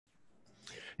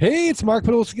Hey, it's Mark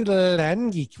Podolsky, the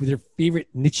Land Geek, with your favorite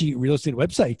niche real estate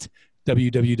website,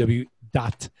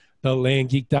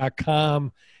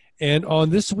 www.thelandgeek.com. And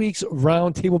on this week's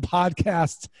Roundtable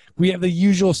podcast, we have the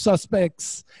usual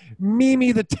suspects,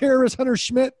 Mimi, the terrorist Hunter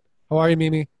Schmidt. How are you,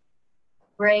 Mimi?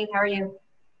 Great. How are you?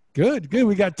 Good, good.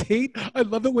 We got Tate. I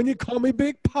love it when you call me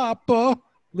Big Papa.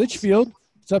 Litchfield.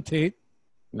 What's up, Tate?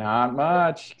 Not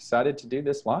much. Excited to do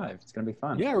this live. It's going to be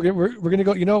fun. Yeah, we're going to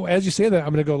go. You know, as you say that,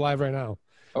 I'm going to go live right now.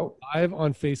 Oh. Live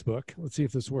on Facebook. Let's see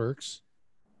if this works.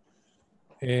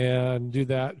 And do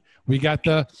that. We got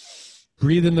the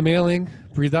breathe in the mailing,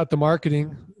 breathe out the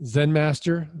marketing, Zen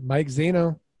Master, Mike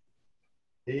Zano.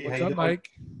 Hey, what's up, Mike?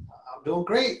 I'm doing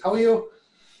great. How are you?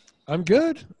 I'm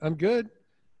good. I'm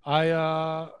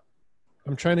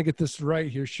trying to get this right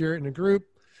here. Share it in a group.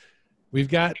 We've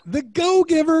got the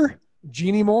Go-Giver,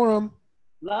 Jeannie Morum.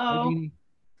 Hello. Hi, Jeannie.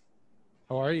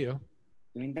 How are you?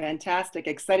 Doing fantastic.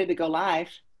 Excited to go live.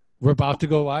 We're about to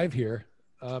go live here.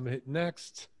 Hit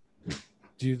next.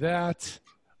 Do that.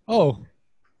 Oh,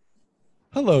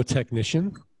 hello,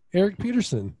 technician. Eric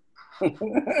Peterson.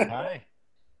 Hi.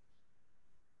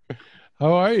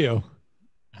 How are you?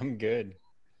 I'm good.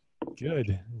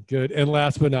 Good, good. And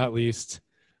last but not least,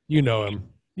 you know him.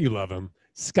 You love him.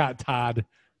 Scott Todd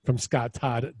from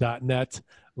scotttodd.net,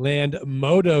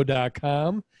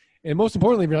 landmodo.com. And most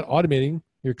importantly, if you're not automating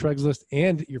your Craigslist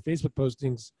and your Facebook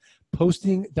postings,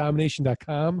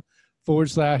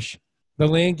 postingdomination.com/The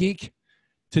Land Geek.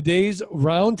 Today's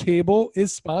roundtable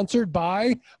is sponsored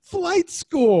by Flight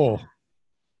School.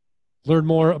 Learn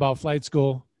more about Flight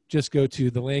School. Just go to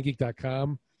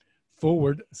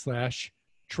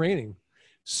thelandgeek.com/training.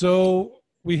 So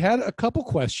we had a couple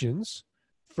questions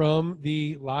from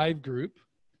the live group,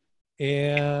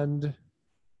 and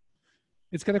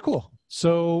it's kind of cool.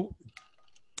 So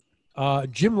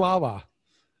Jim Lala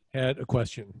had a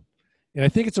question, and I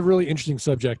think it's a really interesting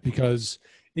subject because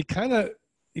it kind of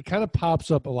pops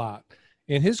up a lot.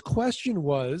 And his question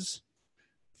was,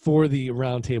 for the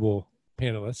roundtable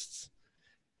panelists,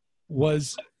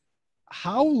 was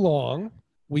how long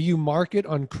will you market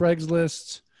on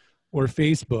Craigslist or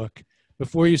Facebook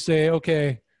before you say,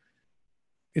 okay,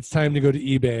 it's time to go to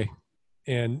eBay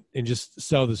and just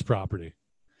sell this property?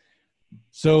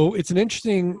 So it's an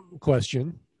interesting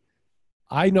question.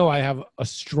 I know I have a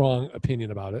strong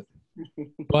opinion about it,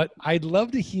 but I'd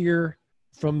love to hear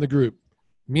from the group.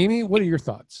 Mimi, what are your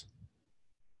thoughts?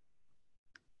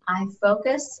 I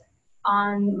focus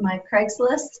on my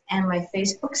Craigslist and my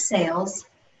Facebook sales,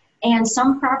 and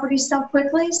some properties sell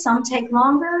quickly, some take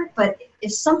longer, but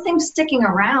if something's sticking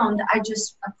around, I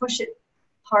push it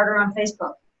harder on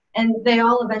Facebook, and they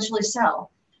all eventually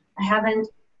sell. I haven't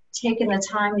taken the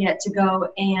time yet to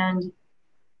go and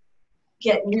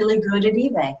get really good at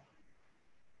eBay.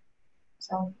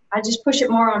 So I just push it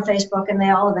more on Facebook, and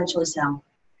they all eventually sell.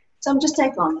 Some just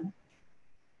take longer.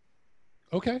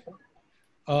 Okay.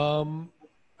 I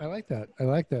like that. I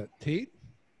like that. Tate?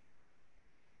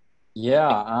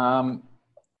 Yeah.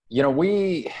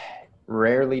 We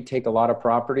rarely take a lot of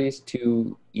properties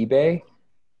to eBay.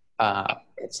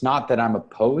 It's not that I'm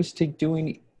opposed to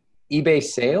doing eBay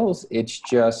sales. It's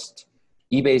just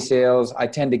eBay sales, I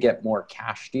tend to get more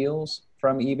cash deals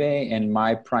from eBay, and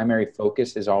my primary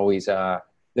focus is always the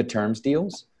terms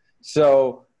deals.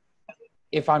 So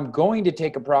if I'm going to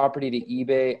take a property to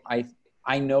eBay,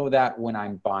 I know that when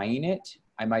I'm buying it,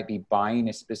 I might be buying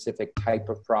a specific type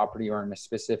of property or in a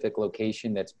specific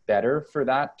location that's better for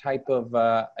that type of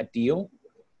a deal.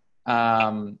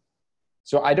 So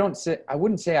I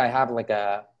wouldn't say I have like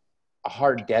a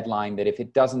hard deadline that if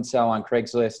it doesn't sell on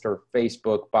Craigslist or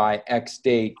Facebook by X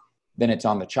date, then it's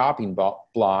on the chopping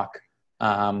block.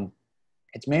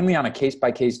 It's mainly on a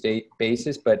case-by-case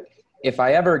basis, but if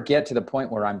I ever get to the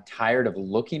point where I'm tired of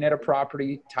looking at a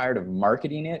property, tired of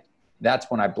marketing it,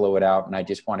 that's when I blow it out and I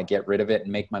just want to get rid of it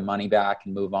and make my money back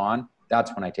and move on.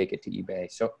 That's when I take it to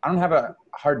eBay. So I don't have a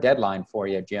hard deadline for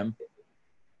you, Jim.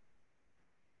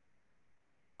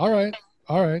 All right.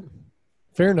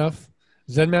 Fair enough.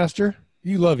 Zen Master,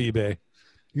 you love eBay.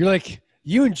 You're like,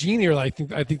 you and Jeannie are like,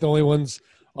 I think the only ones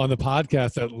on the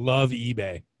podcast that love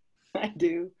eBay. I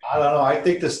do. I don't know. I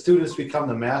think the students become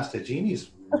the master. Jeannie's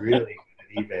really good at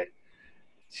eBay.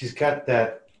 She's got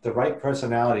the right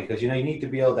personality because, you need to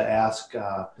be able to ask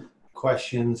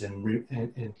questions and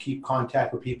keep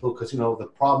contact with people because, the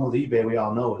problem with eBay, we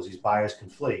all know, is these buyers can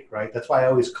flake, right? That's why I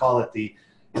always call it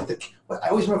I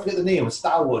always forget the name of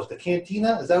Star Wars, the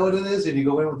Cantina. Is that what it is? And you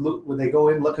go in when they go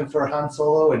in looking for Han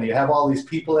Solo, and you have all these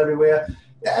people everywhere.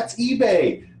 That's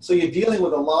eBay. So you're dealing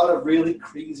with a lot of really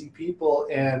crazy people,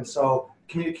 and so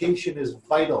communication is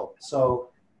vital. So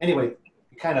anyway,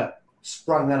 kind of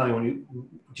sprung that on you when you,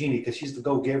 Jeannie, because she's the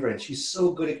go-giver and she's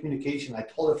so good at communication. I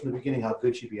told her from the beginning how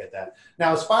good she'd be at that.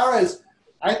 Now, as far as,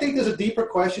 I think there's a deeper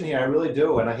question here. I really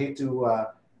do, and I hate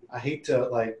to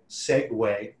like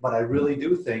segue, but I really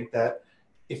do think that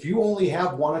if you only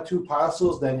have one or two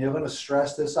parcels, then you're going to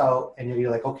stress this out, and you're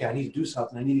like, okay, I need to do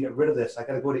something. I need to get rid of this. I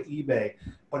got to go to eBay.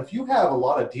 But if you have a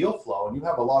lot of deal flow and you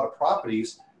have a lot of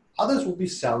properties, others will be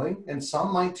selling, and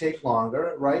some might take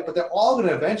longer, right? But they're all going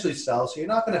to eventually sell, so you're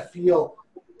not going to feel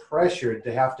pressured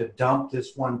to have to dump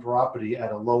this one property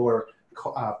at a lower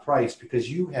price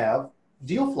because you have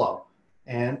deal flow.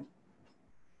 And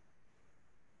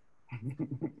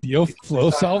deal flow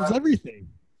solves everything.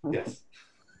 yes.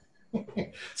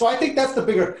 So I think that's the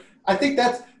bigger. I think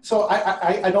that's so.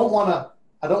 I don't want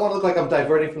to look like I'm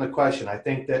diverting from the question. I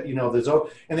think that there's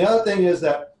and the other thing is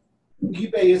that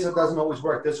eBay doesn't always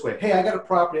work this way. Hey, I got a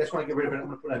property. I just want to get rid of it. I'm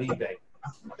going to put it on eBay.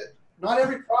 Not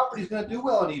every property is going to do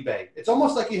well on eBay. It's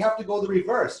almost like you have to go the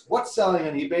reverse. What's selling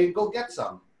on eBay and go get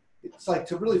some. It's like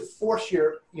to really force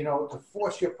your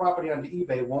property onto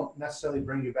eBay won't necessarily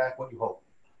bring you back what you hope.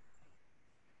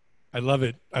 I love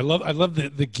it. I love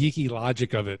the geeky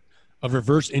logic of it, of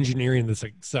reverse engineering the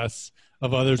success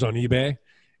of others on eBay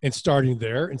and starting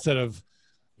there instead of,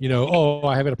 oh,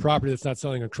 I have a property that's not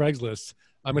selling on Craigslist.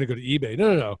 I'm going to go to eBay.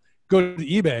 No. Go to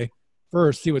eBay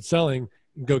first, see what's selling,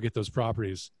 and go get those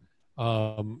properties.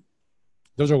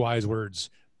 Those are wise words.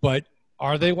 But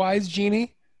are they wise,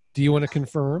 Jeannie? Do you want to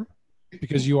confirm?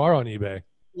 Because you are on eBay.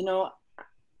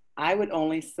 I would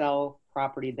only sell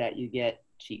property that you get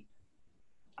cheap.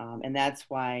 And that's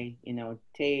why,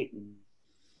 Tate and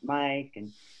Mike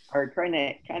are trying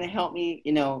to kind of help me,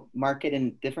 market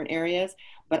in different areas.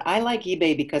 But I like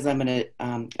eBay because I'm an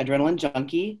adrenaline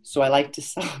junkie. So I like to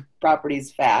sell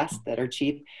properties fast that are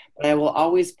cheap. But I will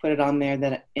always put it on there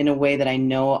that in a way that I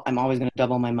know I'm always going to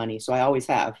double my money. So I always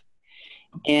have.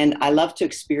 And I love to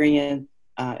experience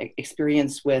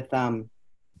with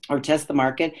or test the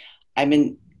market. I've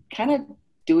been kind of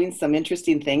doing some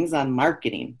interesting things on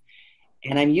marketing.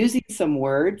 And I'm using some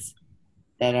words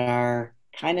that are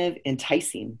kind of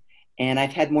enticing. And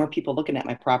I've had more people looking at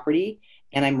my property,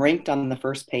 and I'm ranked on the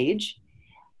first page.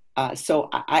 So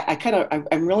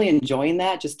I'm really enjoying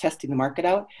that, just testing the market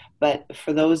out. But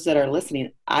for those that are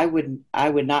listening, I would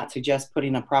not suggest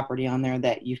putting a property on there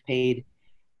that you've paid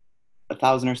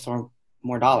 $1,000 or so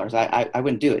more dollars. I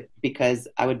wouldn't do it because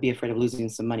I would be afraid of losing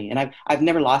some money. And I've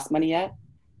never lost money yet.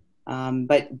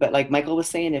 But like Michael was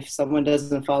saying, if someone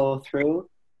doesn't follow through,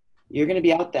 you're going to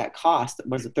be out that cost.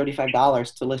 Was it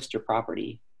 $35 to list your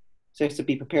property? So you have to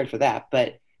be prepared for that.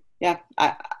 But yeah,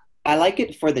 I like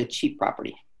it for the cheap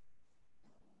property.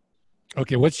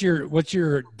 Okay, what's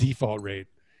your default rate?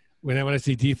 When I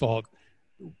say default,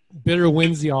 bidder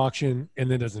wins the auction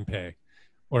and then doesn't pay,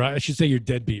 or I should say your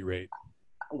deadbeat rate.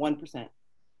 1%.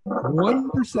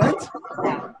 1%?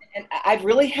 Yeah. And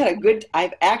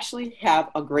I've actually have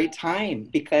a great time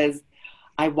because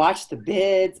I watch the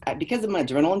bids. Because I'm an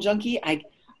adrenaline junkie,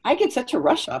 I get such a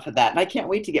rush off of that. And I can't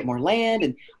wait to get more land.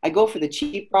 And I go for the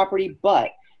cheap property.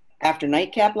 But after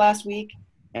Nightcap last week,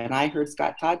 and I heard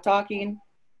Scott Todd talking,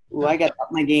 I got up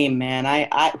my game, man.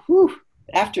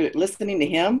 After listening to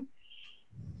him,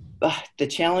 the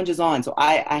challenge is on. So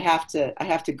I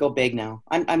have to go big now.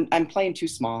 I'm playing too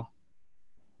small.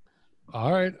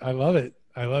 All right. I love it.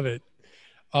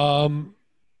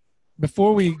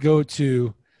 Before we go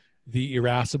to the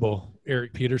irascible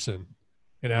Eric Peterson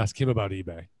and ask him about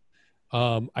eBay,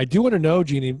 I do want to know,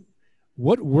 Jeannie,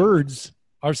 what words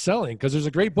are selling? Because there's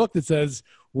a great book that says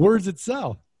words that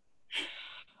sell.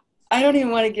 I don't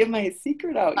even want to give my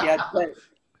secret out yet,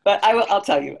 but I'll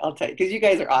tell you because you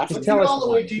guys are awesome. Tell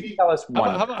us one.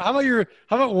 How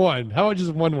about one? How about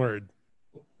just one word?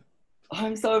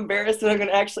 I'm so embarrassed that I'm going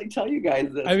to actually tell you guys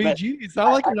this. I mean, gee, it's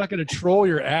not like you're not going to troll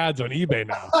your ads on eBay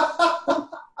now.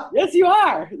 Yes, you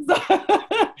are.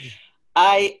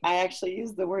 I actually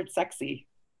use the word sexy.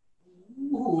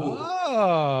 Ooh.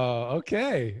 Oh,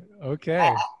 okay.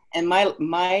 And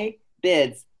my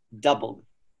bids doubled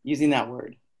using that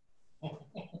word.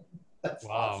 That's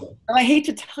wow. awesome. And I hate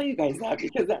to tell you guys that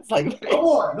because that's like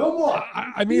No more.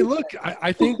 I mean, look,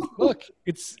 I think,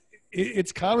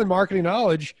 it's common marketing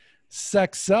knowledge.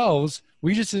 Sex sells.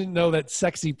 We just didn't know that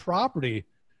sexy property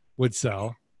would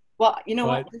sell. Well, you know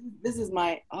what? This is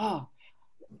my,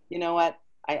 you know what?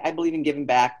 I believe in giving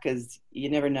back because you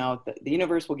never know. The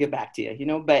universe will give back to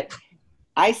you, But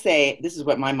I say, this is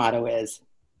what my motto is.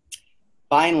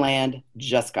 Buying land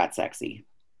just got sexy.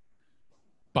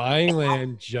 Buying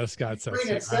land just got sexy.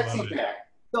 Bring it sexy back.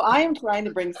 So I am trying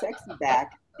to bring sexy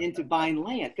back into buying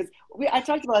land because I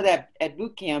talked about that at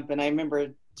boot camp, and I remember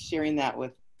sharing that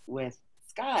with with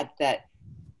Scott that,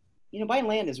 buying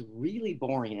land is really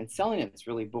boring and selling it is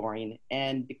really boring.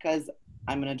 And because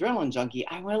I'm an adrenaline junkie,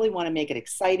 I really want to make it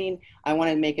exciting. I want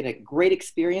to make it a great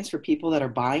experience for people that are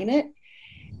buying it.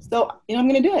 So, I'm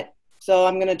going to do it. So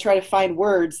I'm going to try to find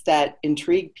words that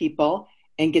intrigue people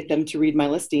and get them to read my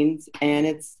listings. And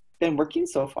it's been working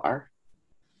so far.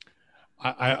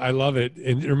 I love it.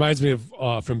 It reminds me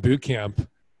of from boot camp,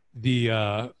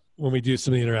 when we do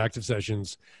some of the interactive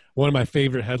sessions, one of my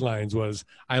favorite headlines was,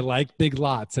 "I like big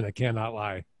lots and I cannot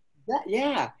lie."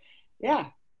 Yeah.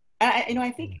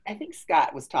 I think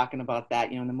Scott was talking about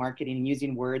that, in the marketing and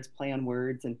using words, play on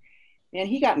words, and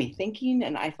he got me thinking.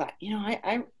 And I thought,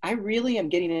 I really am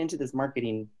getting into this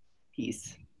marketing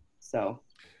piece. So,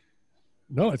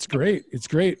 no, it's great. It's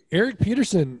great. Eric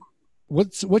Peterson,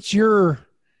 what's your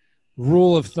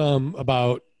rule of thumb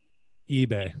about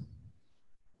eBay?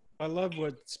 I love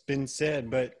what's been said,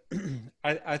 but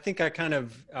I think I kind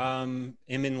of am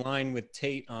in line with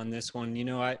Tate on this one.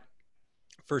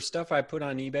 For stuff I put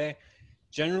on eBay,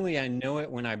 generally I know it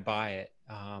when I buy it.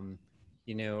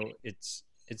 It's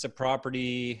a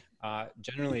property.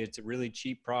 Generally, it's a really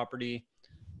cheap property.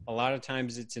 A lot of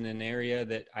times it's in an area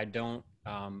that I don't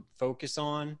focus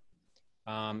on.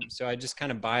 So I just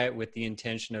kind of buy it with the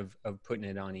intention of putting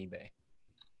it on eBay.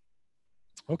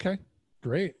 Okay,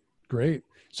 great.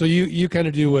 So you kind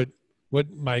of do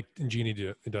what Mike and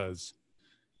Jeannie does.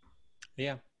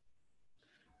 Yeah.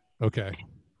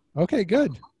 Okay,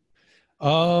 good.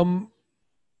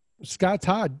 Scott,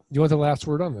 Todd, you want the last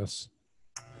word on this?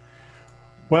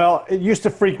 Well, it used to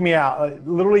freak me out. It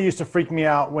literally used to freak me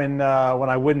out when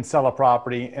I wouldn't sell a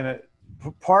property, and it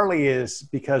partly is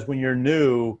because when you're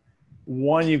new,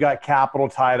 one, you got capital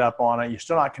tied up on it. You're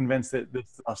still not convinced that this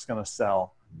stuff's going to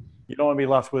sell. You don't want to be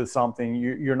left with something.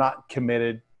 You're not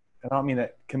committed. I don't mean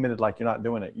that committed like you're not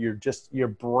doing it. Your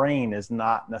brain is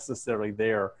not necessarily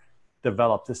there,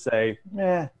 developed to say,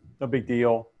 no big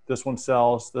deal. This one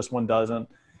sells, this one doesn't.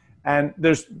 And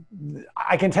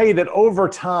I can tell you that over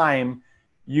time,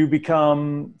 you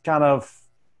become kind of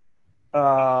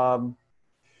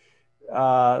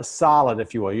solid,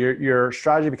 if you will. Your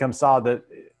strategy becomes solid that,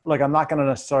 I'm not going to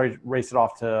necessarily race it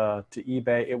off to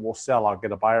eBay. It will sell. I'll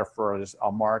get a buyer for it.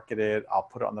 I'll market it. I'll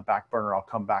put it on the back burner. I'll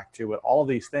come back to it. All of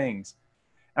these things.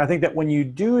 And I think that when you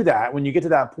do that, when you get to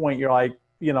that point, you're like,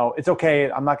 it's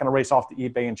okay. I'm not going to race off to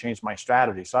eBay and change my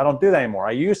strategy. So I don't do that anymore.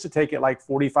 I used to take it like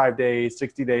 45 days,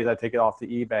 60 days. I take it off to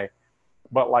eBay.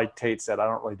 But like Tate said, I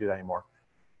don't really do that anymore.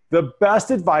 The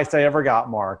best advice I ever got,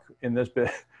 Mark,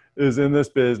 is in this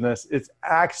business. It's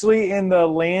actually in the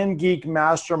Land Geek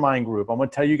Mastermind group. I'm going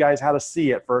to tell you guys how to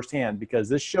see it firsthand, because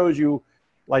this shows you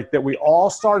that we all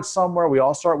start somewhere. We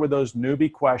all start with those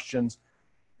newbie questions.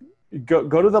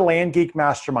 Go to the Land Geek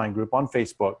Mastermind group on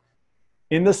Facebook.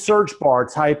 In the search bar,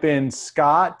 type in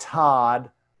Scott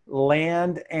Todd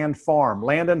Land and Farm.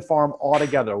 Land and Farm all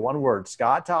together, one word.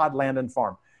 Scott Todd Land and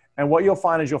Farm. And what you'll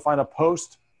find is you'll find a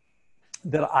post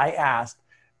that I asked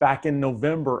back in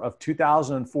November of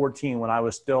 2014 when I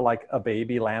was still like a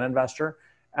baby land investor.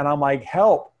 And I'm like,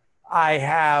 help, I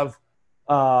have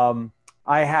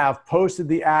posted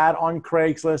the ad on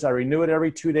Craigslist. I renew it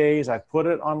every 2 days. I put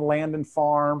it on Land and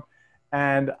Farm,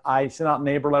 and I sent out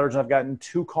neighbor letters. I've gotten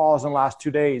 2 calls in the last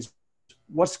 2 days.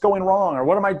 What's going wrong? Or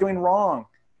what am I doing wrong?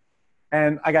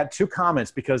 And I got 2 comments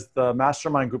because the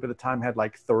mastermind group at the time had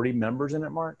like 30 members in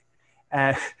it, Mark.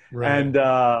 And,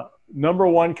 right. Number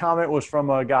 1 comment was from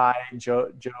a guy,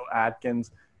 Joe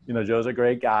Atkins. Joe's a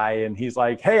great guy. And he's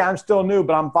like, hey, I'm still new,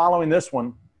 but I'm following this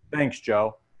one. Thanks,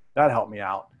 Joe. That helped me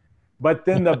out. But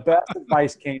then the best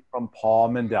advice came from Paul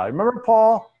Mendel. Remember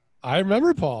Paul? I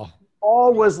remember Paul.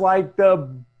 Paul was like what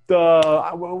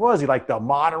was he, like the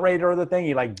moderator of the thing?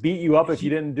 He like beat you up if you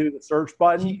didn't do the search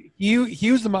button. He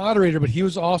was the moderator, but he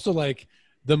was also like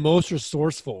the most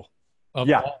resourceful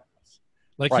of all.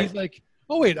 Like, right. He's like,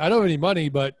 oh wait, I don't have any money,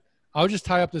 but I'll just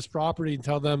tie up this property and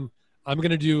tell them I'm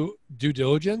going to do due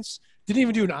diligence. Didn't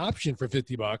even do an option for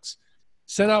 $50.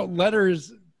 Sent out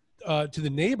letters to the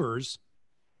neighbors,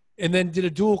 and then did a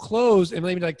dual close and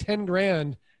maybe like 10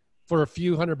 grand for a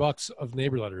few $100 of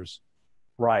neighbor letters.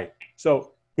 Right.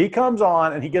 So he comes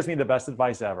on and he gives me the best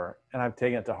advice ever, and I've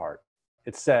taken it to heart.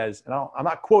 It says, and I'm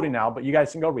not quoting now, but you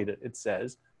guys can go read it. It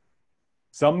says,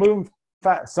 some move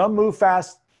fast, some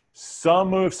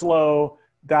move slow.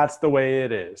 That's the way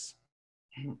it is.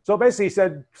 So basically he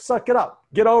said, suck it up,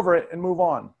 get over it and move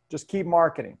on. Just keep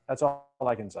marketing. That's all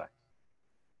I can say.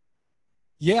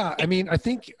 Yeah. I mean, I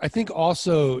think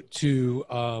also to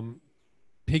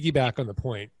piggyback on the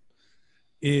point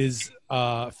is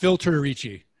Phil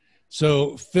Turtorici.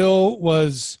 So Phil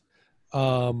was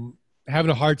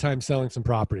having a hard time selling some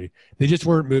property. They just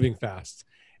weren't moving fast.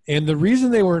 And the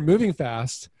reason they weren't moving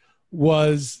fast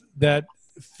was that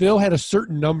Phil had a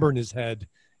certain number in his head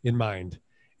in mind.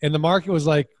 And the market was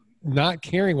like not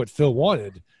caring what Phil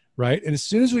wanted, right? And as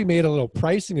soon as we made a little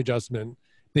pricing adjustment,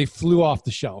 they flew off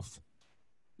the shelf.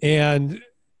 And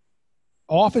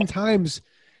oftentimes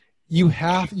you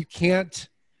have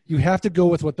to go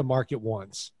with what the market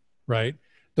wants, right?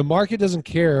 The market doesn't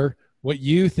care what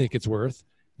you think it's worth.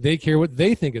 They care what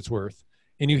they think it's worth.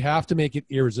 And you have to make it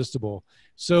irresistible.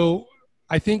 So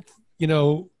I think,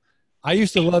 I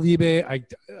used to love eBay.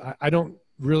 I don't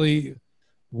really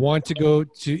want to go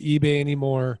to eBay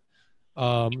anymore,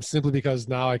 simply because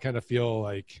now I kind of feel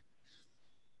like,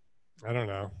 I don't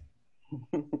know,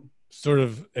 sort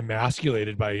of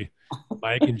emasculated by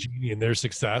Mike and Jeannie and their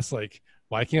success. Like,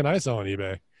 why can't I sell on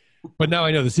eBay? But now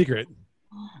I know the secret.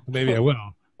 Maybe I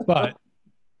will. But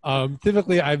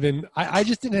typically I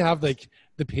just didn't have like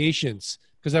the patience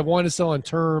because I wanted to sell on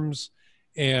terms,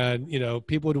 and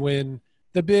people would win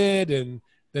the bid and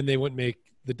then they wouldn't make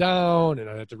the down, and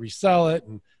I'd have to resell it,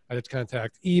 and I'd have to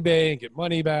contact eBay and get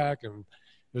money back, and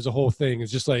there's a whole thing.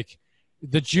 It's just like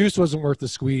the juice wasn't worth the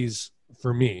squeeze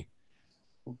for me.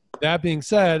 That being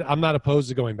said, I'm not opposed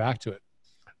to going back to it.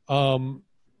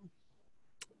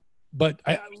 But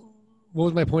what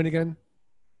was my point again?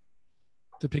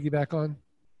 To piggyback on?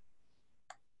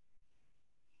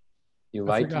 You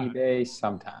like eBay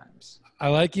sometimes. I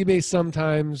like eBay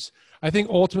sometimes. I think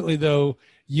ultimately, though,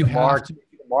 you have to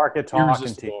market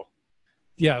talking to you.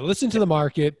 Yeah, listen to the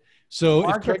market. So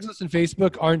if Craigslist and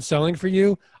Facebook aren't selling for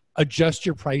you, adjust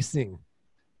your pricing.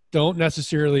 Don't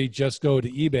necessarily just go to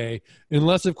eBay,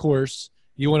 unless, of course,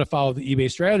 you want to follow the eBay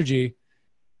strategy,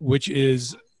 which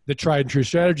is the tried and true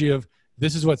strategy of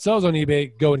this is what sells on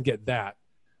eBay, go and get that.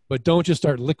 But don't just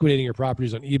start liquidating your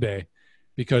properties on eBay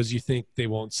because you think they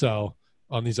won't sell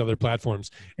on these other platforms.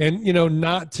 And,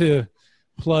 not to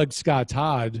plug Scott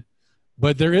Todd,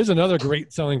 but there is another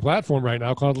great selling platform right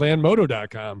now called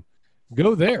landmodo.com.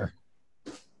 Go there.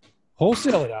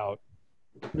 Wholesale it out.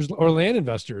 Or land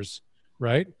investors,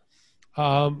 right?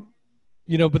 But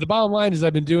the bottom line is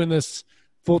I've been doing this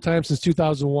full time since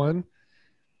 2001.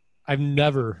 I've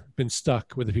never been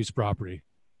stuck with a piece of property.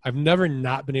 I've never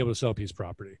not been able to sell a piece of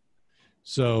property.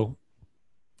 So,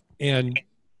 and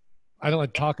I don't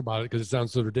like to talk about it because it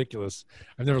sounds so ridiculous.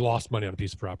 I've never lost money on a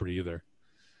piece of property either.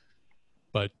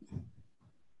 But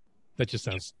that just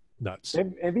sounds nuts.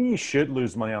 Maybe you should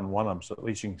lose money on one of them, so at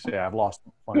least you can say I've lost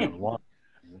money on one.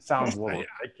 It sounds a little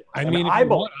ridiculous. I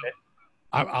believe it.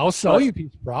 I'll sell you a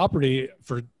piece of property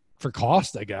for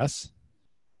cost, I guess.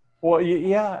 Well,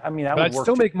 yeah. I mean, I'd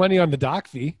still make money on the dock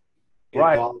fee.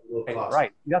 Right.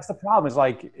 Right. That's the problem. Is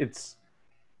like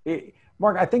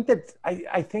Mark. I think that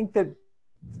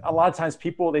a lot of times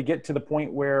people, they get to the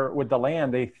point where with the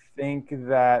land they think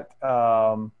that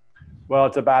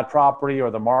it's a bad property, or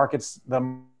the market's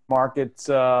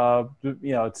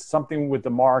it's something with the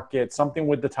market, something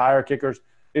with the tire kickers.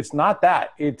 It's not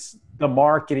that. It's the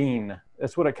marketing.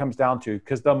 That's what it comes down to,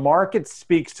 because the market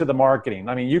speaks to the marketing.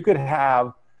 I mean, you could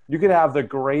have the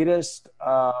greatest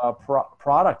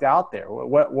product out there,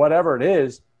 whatever it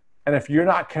is, and if you're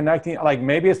not connecting, like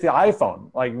maybe it's the iPhone,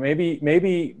 like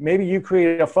maybe you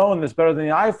create a phone that's better than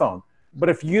the iPhone, but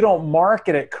if you don't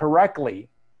market it correctly,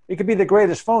 it could be the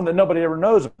greatest phone that nobody ever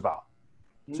knows about.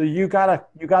 So you gotta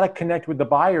connect with the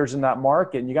buyers in that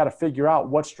market, and you gotta figure out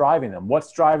what's driving them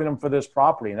for this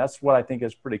property. And that's what I think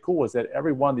is pretty cool, is that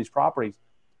every one of these properties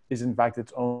is in fact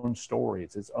its own story.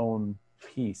 It's its own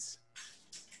piece.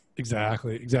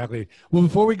 Exactly. Well,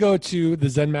 before we go to the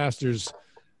Zen Masters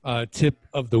tip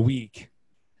of the week,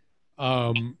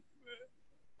 I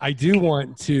do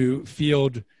want to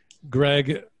field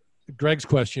Greg's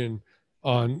question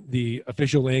on the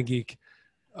official Land Geek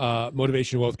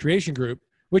Motivation Wealth Creation group,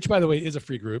 which, by the way, is a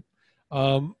free group.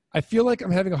 I feel like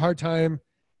I'm having a hard time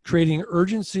creating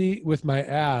urgency with my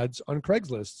ads on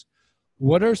Craigslist.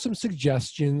 What are some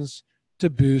suggestions to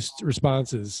boost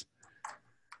responses?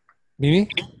 Mimi?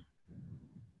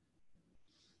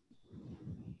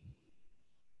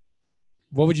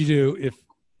 What would you do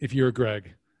if you were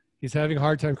Greg? He's having a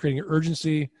hard time creating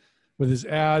urgency with his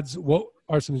ads. What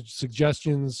are some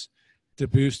suggestions to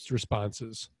boost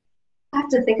responses? I have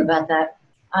to think about that,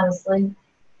 honestly.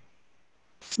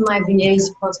 My VAs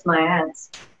post my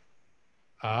ads.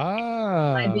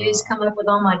 My VAs come up with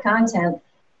all my content.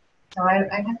 So I have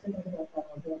to think about that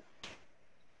a little bit.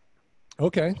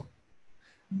 Okay.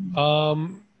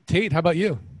 Tate, how about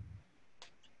you?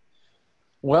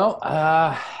 Well,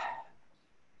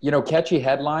 catchy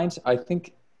headlines. I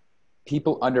think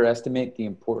people underestimate the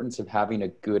importance of having a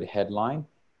good headline.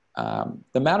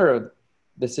 the matter of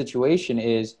the situation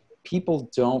is people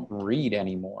don't read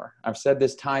anymore. I've said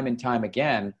this time and time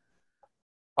again.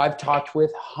 I've talked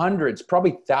with hundreds,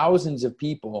 probably thousands of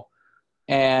people,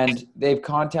 and they've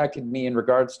contacted me in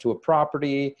regards to a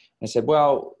property. I said,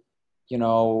 well, you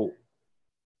know,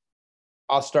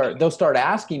 they'll start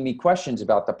asking me questions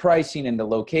about the pricing and the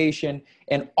location,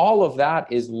 and all of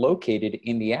that is located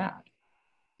in the ad.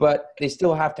 But they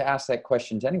still have to ask that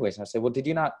questions anyways. And I say, well, did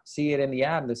you not see it in the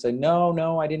ad? And they say,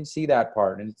 no, I didn't see that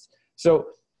part. And so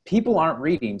people aren't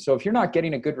reading. So if you're not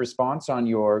getting a good response on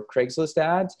your Craigslist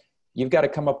ads, you've got to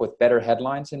come up with better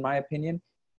headlines, in my opinion,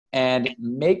 and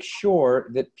make sure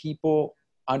that people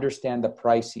understand the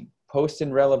pricing, post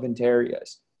in relevant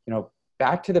areas, you know,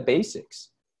 back to the basics.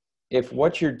 If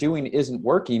what you're doing isn't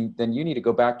working, then you need to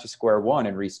go back to square one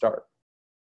and restart.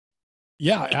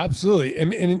 Yeah, absolutely.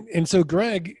 And so,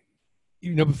 Greg,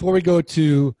 you know, before we go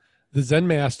to the Zen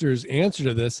Master's answer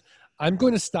to this, I'm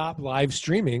going to stop live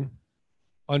streaming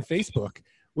on Facebook,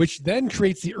 which then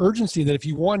creates the urgency that if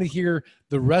you want to hear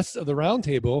the rest of the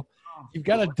roundtable, you've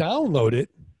got to download it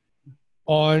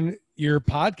on your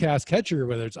podcast catcher,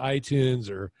 whether it's iTunes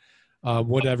or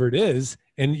whatever it is.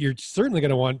 And you're certainly going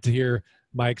to want to hear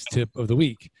Mike's tip of the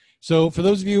week. So for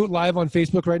those of you live on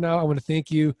Facebook right now, I want to thank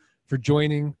you for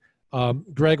joining.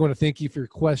 Greg, I want to thank you for your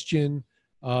question.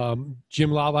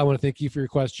 Jim Lala, I want to thank you for your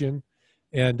question.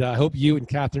 And I hope you and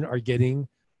Catherine are getting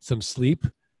some sleep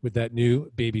with that new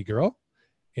baby girl.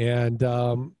 And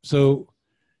so,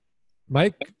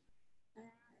 Mike,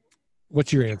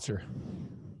 what's your answer?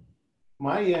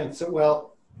 My answer,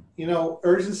 well, you know,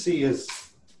 urgency is,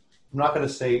 I'm not going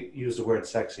to use the word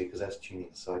sexy because that's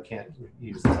genius, so I can't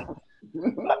use that.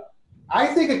 But I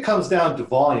think it comes down to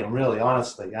volume, really,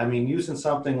 honestly. I mean, using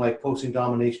something like posting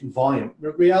domination volume.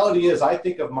 The reality is, I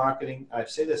think of marketing, I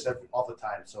say this all the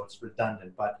time, so it's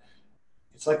redundant, but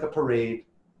it's like a parade,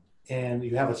 and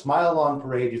you have a mile-long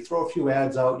parade, you throw a few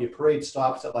ads out, your parade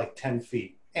stops at like 10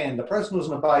 feet, and the person who's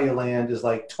going to buy your land is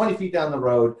like 20 feet down the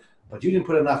road, but you didn't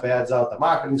put enough ads out, the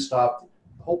marketing stopped,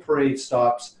 the whole parade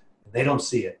stops, and they don't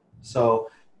see it. So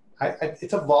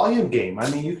it's a volume game. I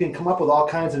mean, you can come up with all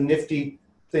kinds of nifty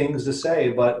things to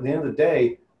say, but at the end of the day,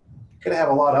 you got to have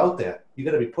a lot out there. You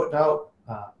got to be putting out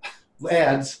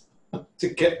ads to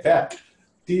get back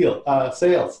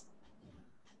sales.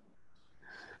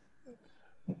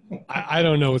 I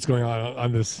don't know what's going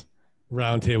on this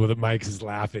round table that Mike is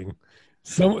laughing.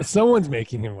 Someone's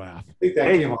making him laugh. I think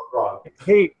that came out wrong.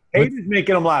 Tate is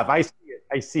making him laugh. I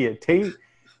see it.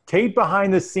 Tate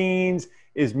behind the scenes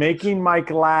is making Mike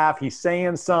laugh. He's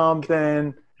saying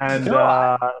something, and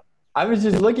I was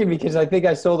just looking because I think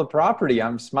I sold a property.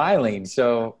 I'm smiling,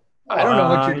 so I don't know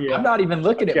what you're. Yeah. I'm not even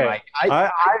looking at Mike. I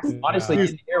honestly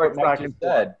didn't hear what Mike just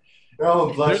said.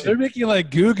 Oh, they're making like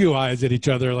goo eyes at each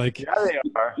other. Like, yeah,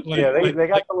 they are. They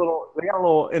got a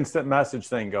little instant message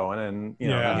thing going, and you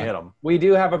hit them. We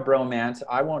do have a bromance.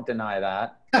 I won't deny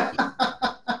that.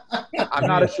 I'm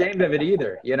not ashamed of it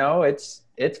either. You know, it's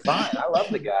fine. I love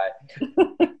the guy.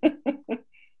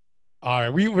 All right,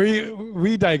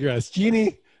 we digress.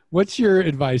 Jeannie, what's your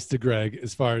advice to Greg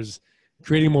as far as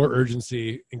creating more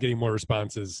urgency and getting more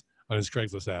responses on his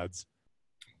Craigslist ads?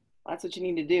 That's what you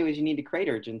need to do, is you need to create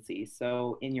urgency.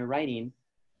 So in your writing,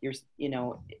 you're,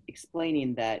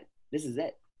 explaining that this is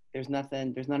it. There's not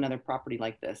another property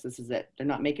like this. This is it. They're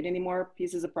not making any more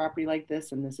pieces of property like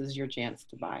this, and this is your chance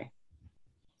to buy.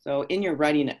 So in your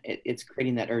writing, it's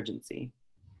creating that urgency.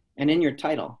 And in your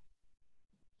title.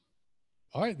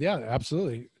 All right. Yeah,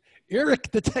 absolutely.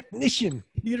 Eric, the technician,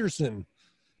 Peterson,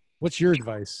 what's your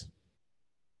advice?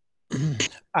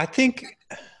 I think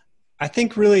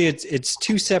really it's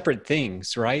two separate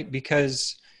things, right?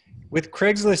 Because with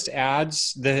Craigslist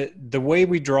ads, the way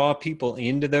we draw people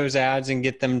into those ads and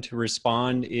get them to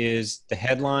respond is the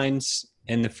headlines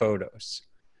and the photos.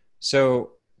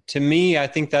 So to me, I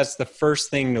think that's the first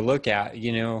thing to look at.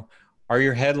 Are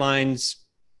your headlines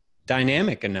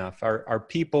dynamic enough? Are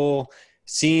people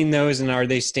seeing those, and are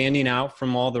they standing out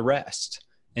from all the rest?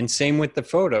 And same with the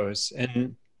photos.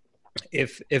 And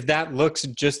if that looks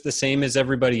just the same as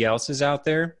everybody else's out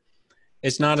there,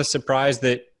 it's not a surprise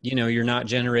that, you're not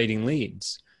generating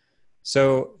leads.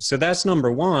 So that's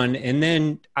number one. And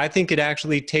then I think it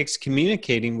actually takes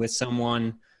communicating with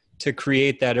someone to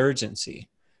create that urgency.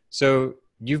 So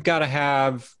you've got to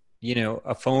have,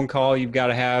 a phone call, you've got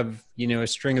to have, a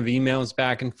string of emails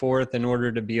back and forth in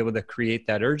order to be able to create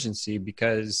that urgency,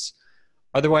 because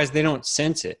otherwise they don't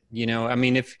sense it. I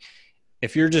mean,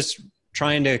 if you're just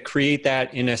trying to create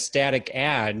that in a static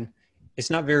ad,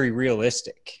 it's not very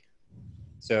realistic.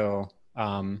 So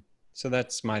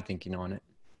that's my thinking on it.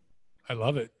 I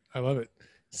love it.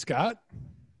 Scott?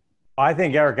 I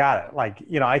think Eric got it. Like,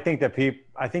 you know, I think that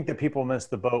people miss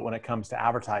the boat when it comes to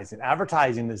advertising.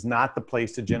 Advertising is not the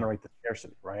place to generate the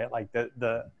scarcity, right? Like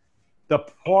the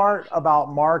part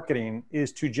about marketing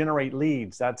is to generate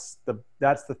leads. That's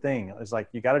the thing. It's like,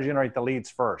 you got to generate the leads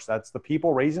first. That's the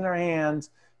people raising their hands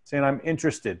saying, I'm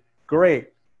interested.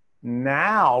 Great.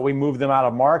 Now we move them out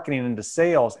of marketing into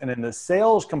sales, and in the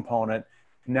sales component,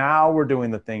 now we're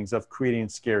doing the things of creating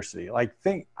scarcity. Like,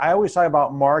 I always talk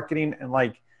about marketing, and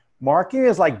like, marketing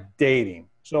is like dating.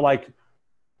 So like,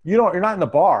 you're not in the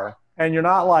bar and you're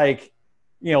not like,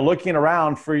 you know, looking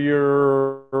around for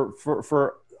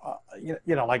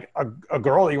like a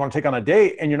girl that you want to take on a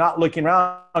date, and you're not looking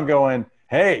around going,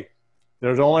 hey,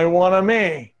 there's only one of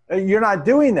me. You're not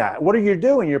doing that. What are you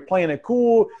doing? You're playing it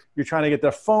cool. You're trying to get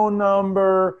their phone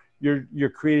number. You're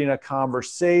creating a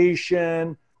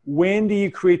conversation. When do you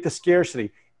create the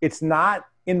scarcity? It's not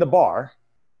in the bar.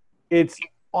 It's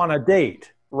on a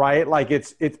date, right? Like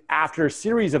it's after a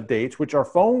series of dates, which are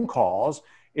phone calls,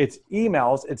 it's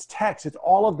emails, it's texts, it's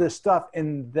all of this stuff.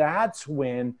 And that's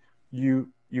when you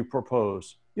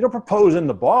propose. You don't propose in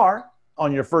the bar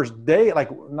on your first date,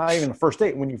 like not even the first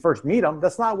date, when you first meet them.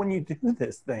 That's not when you do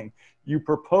this thing. You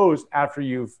propose after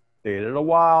you've dated a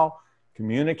while,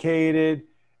 communicated.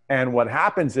 And what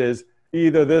happens is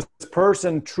either this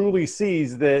person truly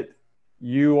sees that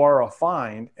you are a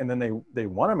find, and then they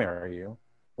want to marry you,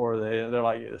 or they're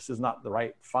like, this is not the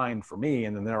right find for me.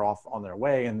 And then they're off on their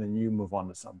way, and then you move on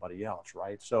to somebody else.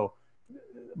 Right. So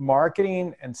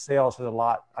marketing and sales has a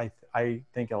lot, I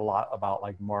think a lot about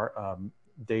like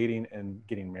dating and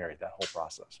getting married, that whole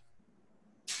process.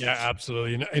 Yeah,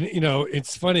 absolutely. And you know,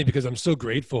 it's funny because I'm so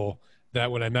grateful that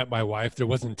when I met my wife, there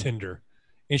wasn't Tinder,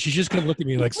 and she's just going to look at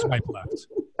me like swipe left.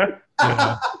 You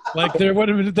know? Like there would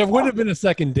have been a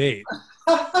second date,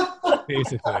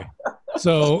 basically.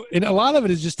 So, and a lot of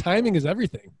it is just timing is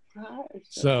everything.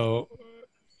 So,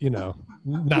 you know,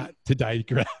 not to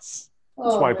digress.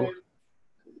 Swipe left.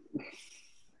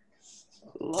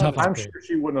 I'm thing. sure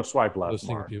she wouldn't have swiped left.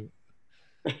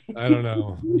 I don't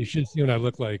know. You should see what I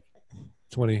looked like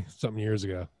 20-something years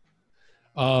ago.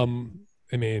 I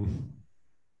mean,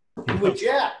 You were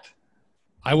jacked.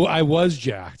 I was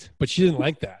jacked, but she didn't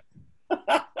like that.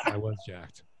 I was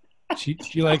jacked.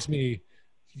 She likes me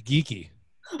geeky.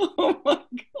 Oh my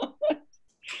God.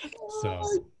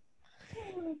 So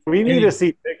we need to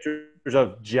see pictures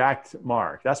of jacked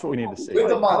Mark. That's what we need to see. With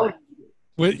the mullet.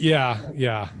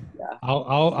 Yeah.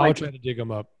 I'll try to dig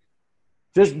them up.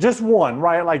 Just one,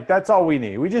 right? Like that's all we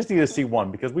need. We just need to see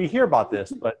one because we hear about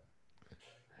this, but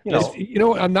you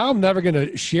know, now I'm never going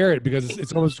to share it because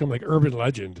it's almost become like urban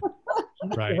legend,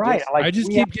 right? Right. Like, I just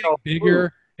keep getting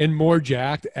bigger and more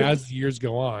jacked as the years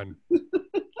go on.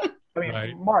 I mean,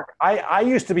 right. Mark, I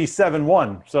used to be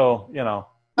 7'1", so you know,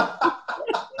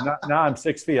 now I'm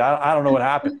 6 feet. I don't know what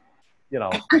happened. You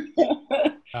know,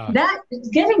 that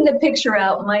getting the picture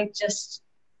out might just.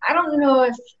 I don't know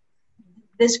if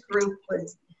this group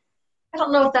was. I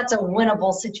don't know if that's a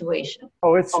winnable situation.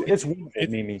 Oh, it's winnable,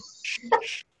 Mimi.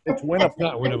 It's winnable. It's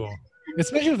not winnable,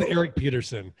 especially with Eric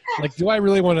Peterson. Like, do I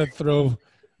really want to throw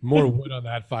more wood on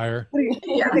that fire?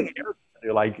 Yeah. I think Eric would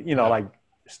do, like, you know, like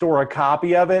store a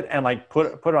copy of it and like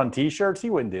put it on T-shirts. He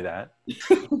wouldn't do that.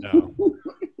 No,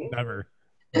 never.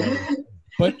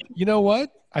 But you know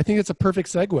what? I think it's a perfect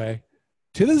segue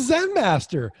to the Zen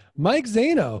Master, Mike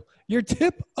Zaino. Your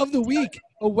tip of the week: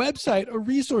 a website, a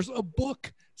resource, a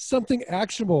book, something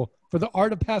actionable for the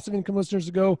Art of Passive Income listeners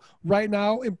to go right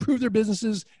now, improve their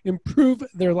businesses, improve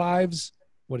their lives.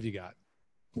 What have you got?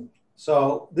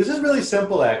 So this is really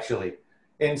simple, actually.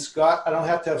 And Scott, I don't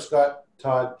have to have Scott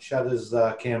Todd shut his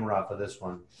camera off for this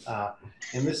one.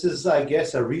 And this is, I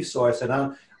guess, a resource. And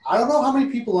I don't know how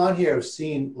many people on here have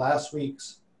seen last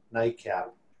week's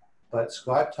Nightcap, but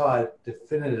Scott Todd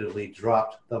definitively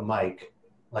dropped the mic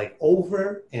like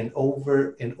over and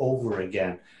over and over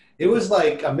again. It was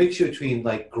like a mixture between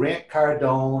like Grant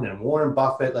Cardone and Warren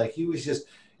Buffett. Like he was just,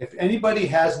 if anybody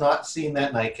has not seen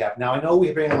that Nightcap, now I know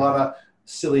we bring a lot of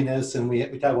silliness and we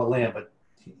talk about land, but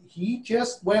he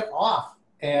just went off,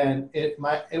 and it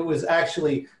was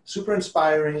actually super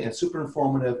inspiring and super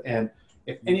informative. And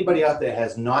if anybody out there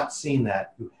has not seen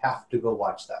that, you have to go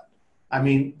watch that. I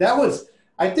mean, that was,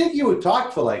 I think you would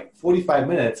talk for like 45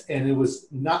 minutes and it was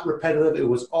not repetitive. It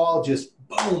was all just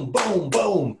boom, boom,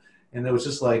 boom. And it was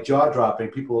just like jaw dropping.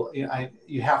 People,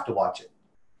 you have to watch it.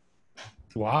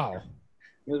 Wow.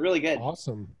 It was really good.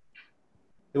 Awesome.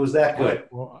 It was that good.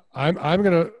 Well, I'm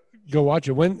going to go watch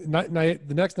it. When the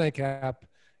next Nightcap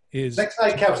is? Next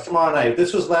Nightcap's tomorrow night.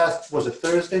 This was it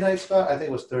Thursday night, Scott? I think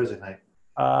it was Thursday night.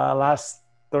 Last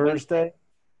Thursday.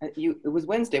 It was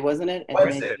Wednesday, wasn't it? It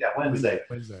Wednesday, rained. yeah, Wednesday.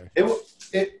 Wednesday.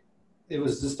 It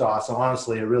was just awesome.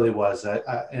 Honestly, it really was.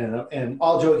 And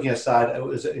all joking aside, it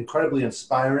was incredibly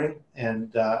inspiring.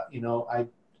 And I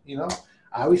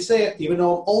always say it, even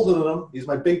though I'm older than him, he's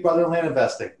my big brother in land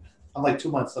investing. I'm like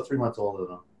 3 months older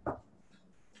than him.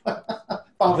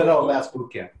 Found it out last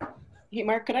boot camp. Hey,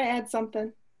 Mark, could I add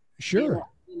something? Sure.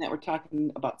 That we're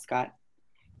talking about Scott.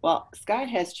 Well, Scott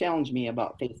has challenged me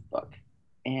about Facebook,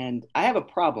 and I have a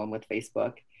problem with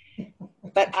Facebook.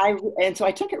 So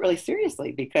I took it really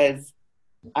seriously because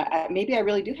maybe I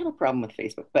really do have a problem with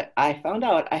Facebook. But I found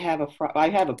out I have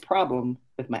a problem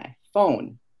with my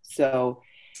phone. So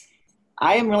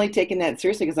I am really taking that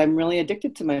seriously because I'm really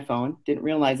addicted to my phone. Didn't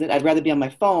realize it. I'd rather be on my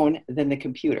phone than the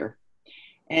computer.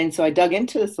 And so I dug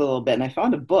into this a little bit, and I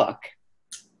found a book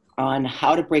on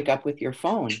how to break up with your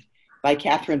phone by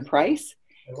Catherine Price.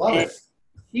 I love it.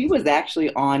 She was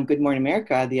actually on Good Morning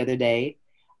America the other day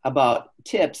about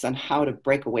tips on how to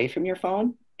break away from your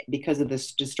phone because of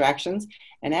the distractions.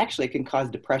 And actually it can cause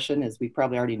depression, as we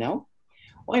probably already know.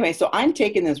 Well, anyway, so I'm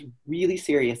taking this really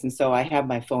serious. And so I have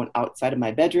my phone outside of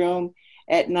my bedroom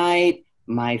at night.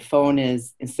 My phone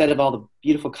is, instead of all the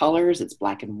beautiful colors, it's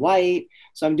black and white.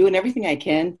 So I'm doing everything I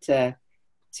can to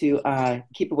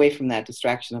keep away from that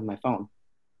distraction of my phone.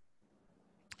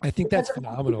 I think that's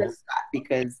phenomenal.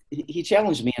 Because he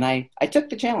challenged me, and I took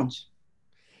the challenge.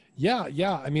 Yeah.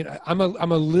 I mean, I'm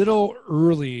a little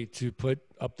early to put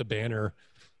up the banner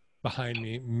behind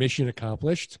me, mission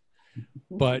accomplished.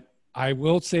 But I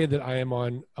will say that I'm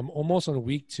almost on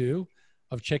week 2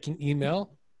 of checking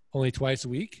email only twice a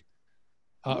week,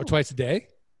 or twice a day.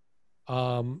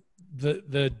 The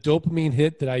dopamine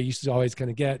hit that I used to always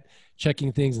kind of get,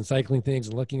 checking things and cycling things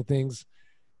and looking at things,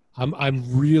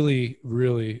 I'm really,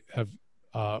 really have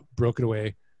broken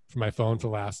away from my phone for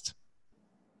the last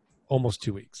almost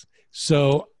 2 weeks.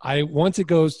 So once it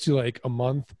goes to like a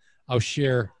month, I'll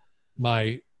share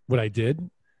what I did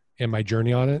and my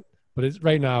journey on it. But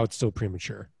right now it's still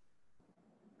premature.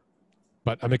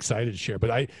 But I'm excited to share.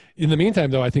 But in the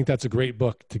meantime, though, I think that's a great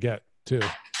book to get too.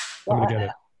 I'm gonna get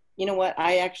it. You know what?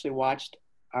 I actually watched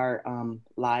our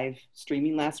live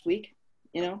streaming last week.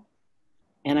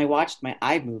 And I watched my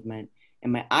eye movement,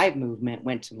 and my eye movement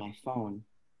went to my phone.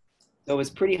 So it was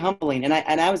pretty humbling. And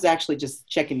I was actually just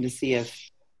checking to see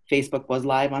if Facebook was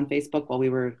live on Facebook while we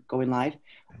were going live.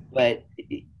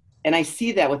 And I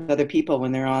see that with other people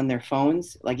when they're on their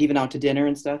phones, like even out to dinner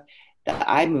and stuff, the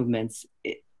eye movements,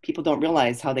 people don't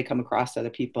realize how they come across to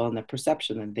other people and the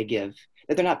perception that they give,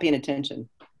 that they're not paying attention.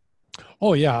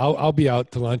 Oh yeah. I'll be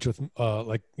out to lunch with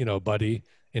buddy,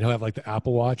 and he'll have like the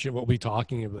Apple Watch, and we'll be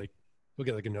talking, and like, we'll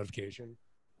get like a notification.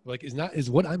 Like,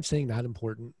 is what I'm saying not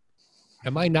important?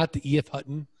 Am I not the E.F.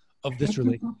 Hutton of this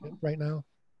relationship right now?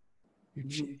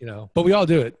 But we all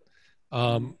do it.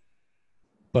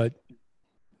 But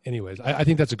anyways, I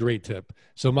think that's a great tip.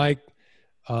 So Mike,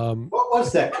 what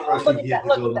was that commercial you had to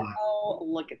go on? Oh,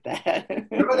 look at that.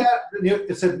 Remember that?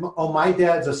 It said, "Oh, my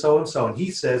dad's a so-and-so," and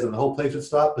he says, and the whole place would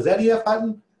stop. Was that E.F.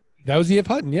 Hutton? That was E.F.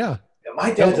 Hutton, yeah.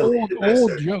 My dad's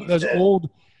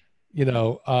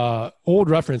old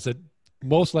reference that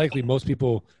most likely most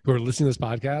people who are listening to this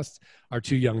podcast are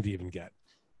too young to even get.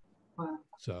 Wow.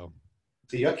 So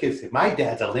your kids say, "My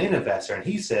dad's a land investor," and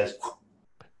he says,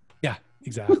 yeah,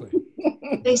 exactly.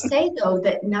 They say though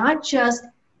that not just,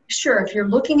 sure, if you're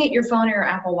looking at your phone or your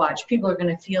Apple Watch, people are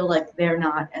going to feel like they're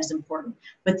not as important,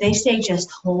 but they say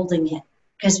just holding it.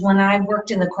 Because when I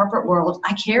worked in the corporate world,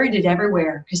 I carried it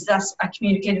everywhere because I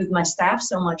communicated with my staff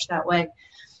so much that way.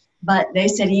 But they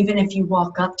said even if you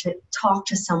walk up to talk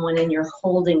to someone and you're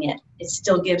holding it, it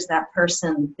still gives that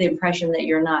person the impression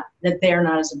that they're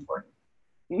not as important.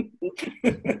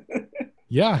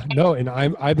 Yeah, no, and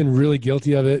I've been really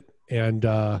guilty of it, and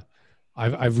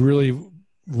I've really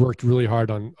worked really hard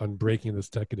on breaking this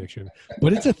tech addiction.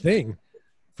 But it's a thing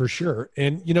for sure.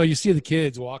 And you see the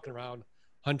kids walking around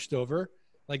hunched over.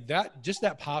 Like that, just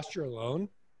that posture alone,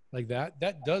 like that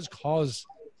does cause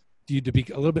you to be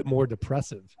a little bit more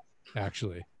depressive,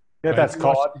 actually. Yeah, right?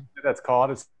 It's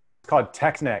called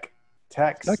text neck.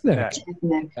 Text neck.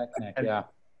 Yeah.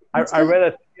 I read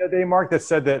it the other day, Mark, that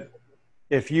said that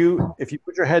if you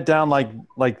put your head down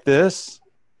like this,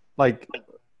 like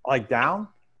down,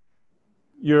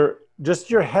 your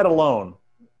head alone,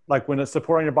 like when it's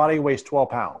supporting your body, weighs 12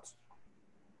 pounds.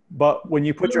 But when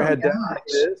you put your head down like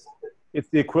this, it's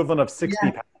the equivalent of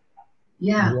 60 pounds.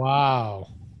 Yeah. Wow.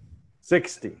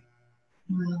 60.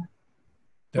 Wow.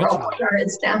 That's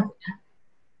it's down.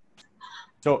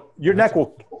 So your neck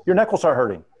will start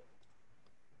hurting.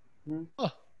 Huh.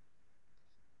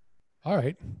 All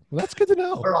right. Well, that's good to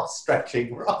know. We're all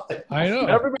stretching. We're all like, I know.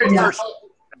 Everybody's Yeah.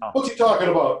 what's he talking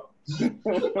about?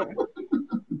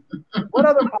 What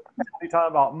other podcasts are we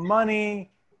talking about?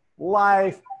 Money,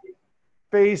 life,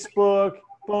 Facebook,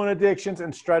 phone addictions,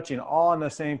 and stretching, all in the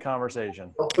same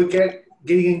conversation. Don't forget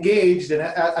getting engaged. And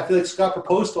I feel like Scott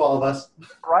proposed to all of us.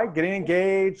 Right? Getting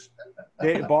engaged,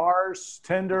 date bars,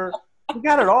 Tinder. We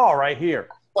got it all right here.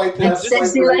 Like In that.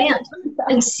 sexy land.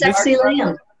 In sexy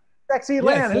land. Sexy Yeah,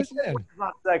 land. sexy It's land.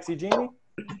 not sexy, Jeannie.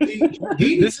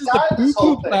 This is the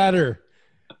poo-poo platter.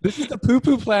 This is the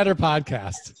poo-poo platter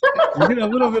podcast. We get a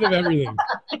little bit of everything.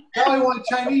 Now I want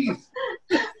Chinese.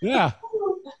 Yeah.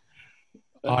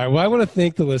 All right. Well, I want to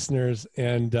thank the listeners,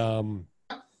 and I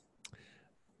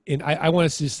want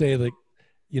us to say, like,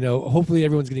 hopefully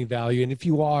everyone's getting value, and if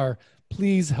you are,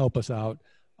 please help us out.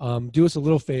 Do us a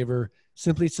little favor.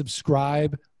 Simply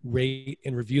subscribe, rate,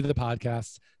 and review the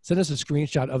podcast. Send us a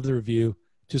screenshot of the review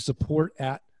to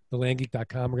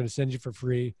support@thelandgeek.com. We're going to send you for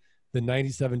free the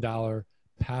 $97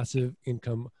 passive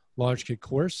income launch kit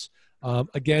course.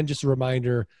 Again, just a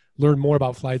reminder, learn more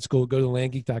about Flight School. Go to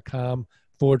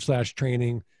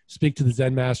landgeek.com/training. Speak to the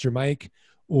Zen Master Mike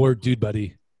or Dude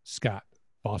Buddy Scott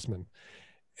Bossman.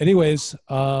 Anyways,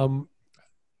 are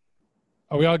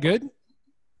we all good?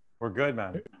 We're good,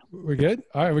 man. We're good.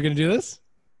 All right, we're going to do this.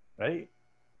 Right?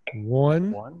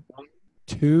 1, One.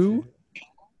 2,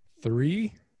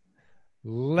 3.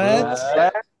 Let's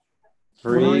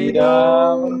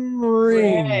Freedom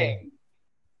ring.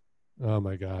 Oh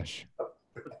my gosh.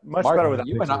 Much Mark, better without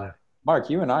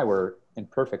you and I were in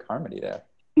perfect harmony there.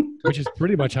 Which is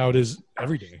pretty much how it is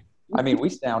every day. I mean, we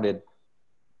sounded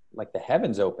like the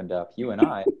heavens opened up, you and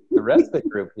I. The rest of the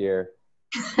group here.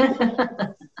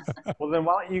 Well, then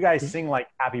why don't you guys sing like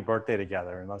happy birthday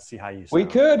together and let's see how you sound. We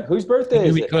could. Whose birthday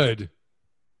is We it? could.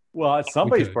 Well, it's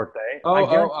somebody's could. birthday. I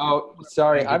guarantee Oh,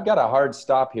 sorry. I've got a hard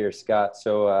stop here, Scott,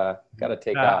 so got to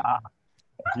take off.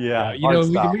 Yeah. You hard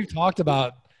stop. we've talked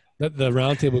about the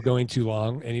roundtable going too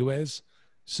long anyways.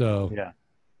 So Yeah.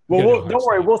 we Well, gotta do a don't hard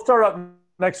worry. stop. We'll start up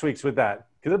next week's with that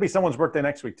because it'll be someone's birthday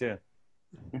next week too.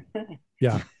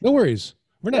 Yeah, no worries.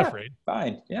 We're not Yeah. afraid.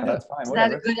 Fine. Yeah, that's fine. Is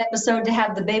that a Whatever. good episode to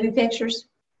have the baby pictures?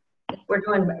 We're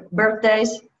doing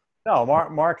birthdays. No,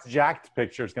 Mark's jacked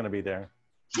picture is going to be there.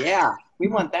 Yeah, we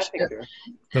want that picture.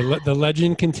 The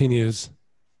legend continues.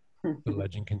 The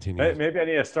legend continues. Maybe I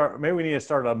need to start. Maybe we need to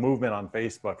start a movement on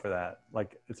Facebook for that,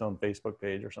 like its own Facebook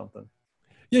page or something.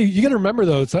 Yeah, you got to remember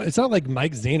though, it's not like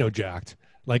Mike Zano jacked.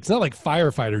 Like it's not like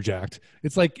firefighter jacked.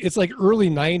 It's like early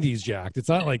 '90s jacked. It's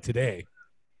not like today.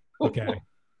 Okay,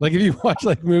 like if you watch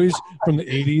like movies from the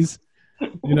 '80s,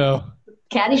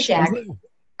 Caddyshack.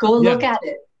 Go look at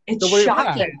it. It's So what-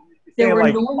 shocking. There saying, were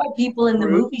like, normal people in the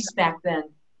movies back then.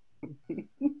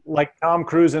 Like Tom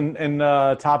Cruise in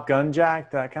Top Gun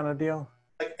jacked, that kind of deal.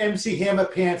 Like MC Hammer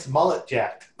Pants mullet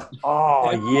jacked.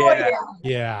 Oh yeah.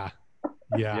 yeah.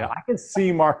 Yeah, I can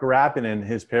see Mark rapping in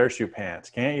his parachute pants.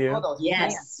 Can't you? Oh, those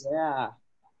Yes. pants. Yeah.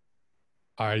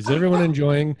 All right, is everyone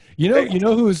enjoying? You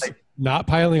know who's not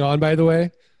piling on, by the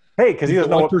way? Hey, because he The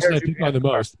doesn't know one what person I parachute pick on the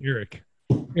pants most, Eric.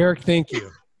 Eric, thank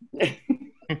you. are.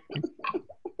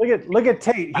 Look at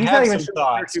Tate. I He's have not even some sure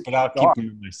thoughts, what but I'll parachute keep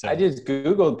them to myself. I just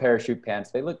Googled parachute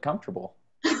pants. They look comfortable.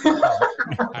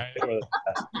 Oh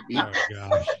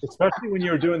gosh. especially when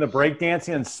you were doing the break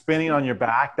dancing and spinning on your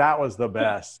back. That was the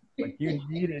best. Like you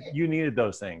needed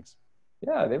those things.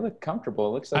 Yeah, they look comfortable.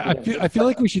 It looks like I feel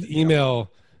like we should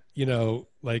email,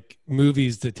 like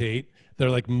movies to Tate. They're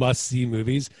like must-see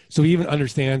movies, so he even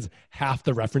understands half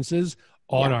the references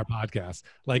on our podcast.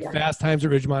 Like Fast Times at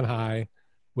Ridgemont High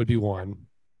would be one.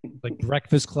 Like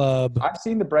Breakfast Club. I've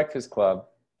seen The Breakfast Club.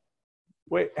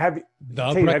 Wait, have you?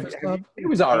 The Tate, Breakfast Club. It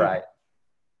was all right.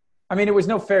 I mean, it was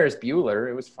no Ferris Bueller.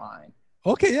 It was fine.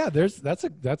 Okay, yeah. That's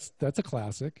a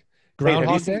classic. Tate, have you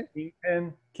Groundhog Day. seen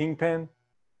Kingpin Kingpin.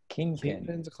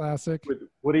 Kingpin's a classic. with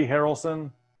Woody Harrelson.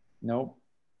 Nope.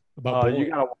 About You bullet.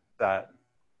 gotta watch that.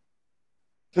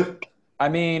 I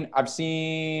mean, I've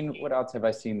seen, what else have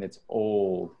I seen that's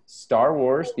old? Star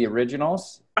Wars, the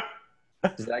originals.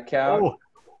 Does that count?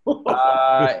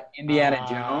 Indiana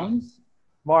Jones.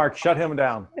 Mark, shut him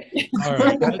down. All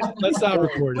right, let's stop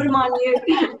Put recording. them on mute.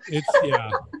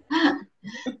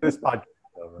 This podcast is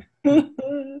over.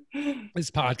 This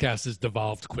podcast has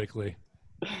devolved quickly.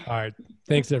 All right,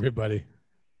 thanks everybody.